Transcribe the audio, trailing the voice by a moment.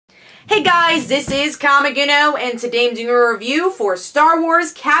Hey guys, this is Comic Uno, and today I'm doing a review for Star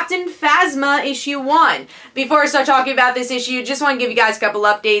Wars Captain Phasma issue 1. Before I start talking about this issue, just want to give you guys a couple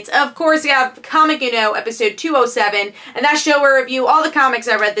updates. Of course, we have Comic Uno episode 207, and that show where I review all the comics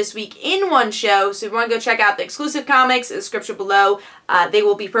I read this week in one show. So if you want to go check out the exclusive comics, the description below, they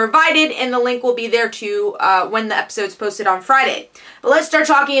will be provided, and the link will be there too when the episode's posted on Friday. But let's start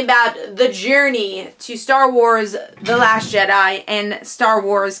talking about the journey to Star Wars The Last Jedi and Star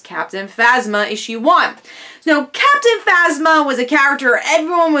Wars Captain Phasma issue 1. So Captain Phasma was a character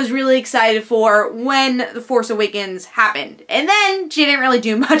everyone was really excited for when The Force Awakens happened. And then she didn't really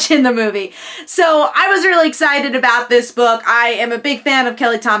do much in the movie. So I was really excited about this book. I am a big fan of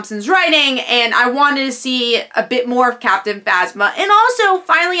Kelly Thompson's writing, and I wanted to see a bit more of Captain Phasma, and also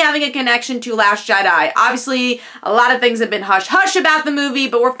finally having a connection to Last Jedi. Obviously, a lot of things have been hush-hush about the movie,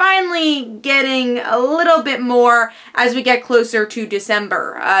 but we're finally getting a little bit more as we get closer to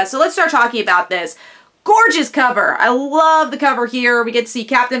December. So let's start talking about this. Gorgeous cover. I love the cover here. We get to see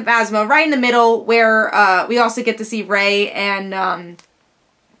Captain Phasma right in the middle, where we also get to see Rey and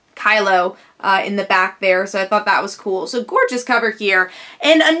Kylo in the back there, so I thought that was cool. So gorgeous cover here.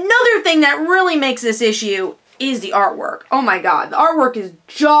 And another thing that really makes this issue is the artwork. Oh my god, the artwork is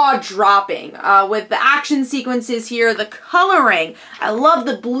jaw-dropping with the action sequences here, the coloring. I love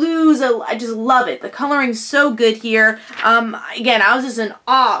the blues. I just love it. The coloring's so good here. Again, I was just in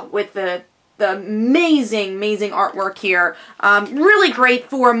awe with the amazing artwork here. Really great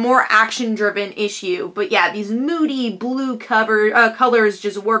for a more action-driven issue. But yeah, these moody blue colors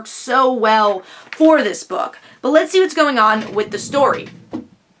just work so well for this book. But let's see what's going on with the story.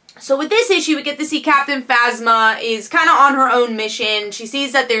 So with this issue, we get to see Captain Phasma is kind of on her own mission. She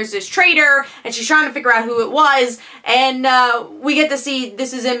sees that there's this traitor, and she's trying to figure out who it was. And we get to see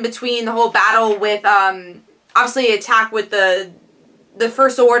this is in between the whole battle with, obviously, attack with the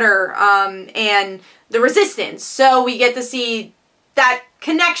First Order and the Resistance. So we get to see that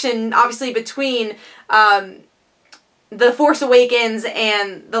connection, obviously, between The Force Awakens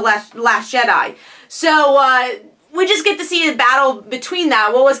and The Last Jedi. So we just get to see a battle between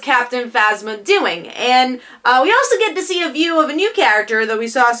that. What was Captain Phasma doing? And we also get to see a view of a new character that we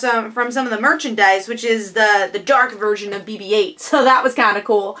saw from some of the merchandise, which is the dark version of BB-8. So that was kind of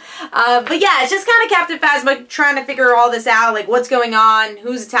cool. But yeah, it's just kind of Captain Phasma trying to figure all this out, like what's going on,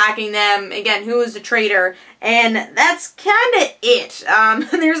 who's attacking them, again, who is the traitor. And that's kind of it.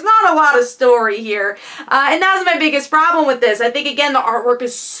 There's not a lot of story here. And that's my biggest problem with this. I think, again, the artwork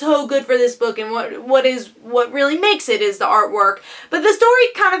is so good for this book, and what really makes it is the artwork. But the story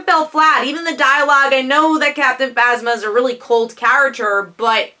kind of fell flat. Even the dialogue, I know that Captain Phasma is a really cold character,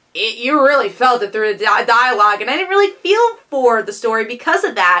 but you really felt it through the dialogue, and I didn't really feel for the story because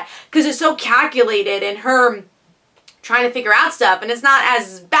of that, because it's so calculated, and her trying to figure out stuff, and it's not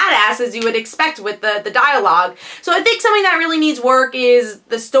as badass as you would expect with the dialogue. So I think something that really needs work is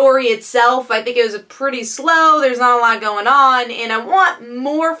the story itself. I think it was pretty slow, there's not a lot going on, and I want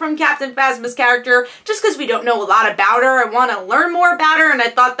more from Captain Phasma's character, just because we don't know a lot about her. I want to learn more about her, and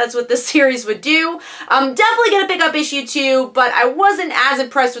I thought that's what this series would do. Definitely gonna pick up issue 2, but I wasn't as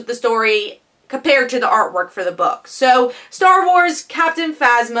impressed with the story compared to the artwork for the book. So, Star Wars Captain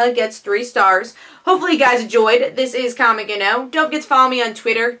Phasma gets 3 stars. Hopefully you guys enjoyed. This is Comic Uno. Don't forget to follow me on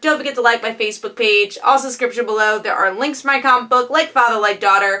Twitter. Don't forget to like my Facebook page. Also, description below, there are links to my comic book, Like Father, Like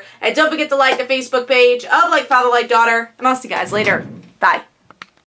Daughter. And don't forget to like the Facebook page of Like Father, Like Daughter. And I'll see you guys later. Bye.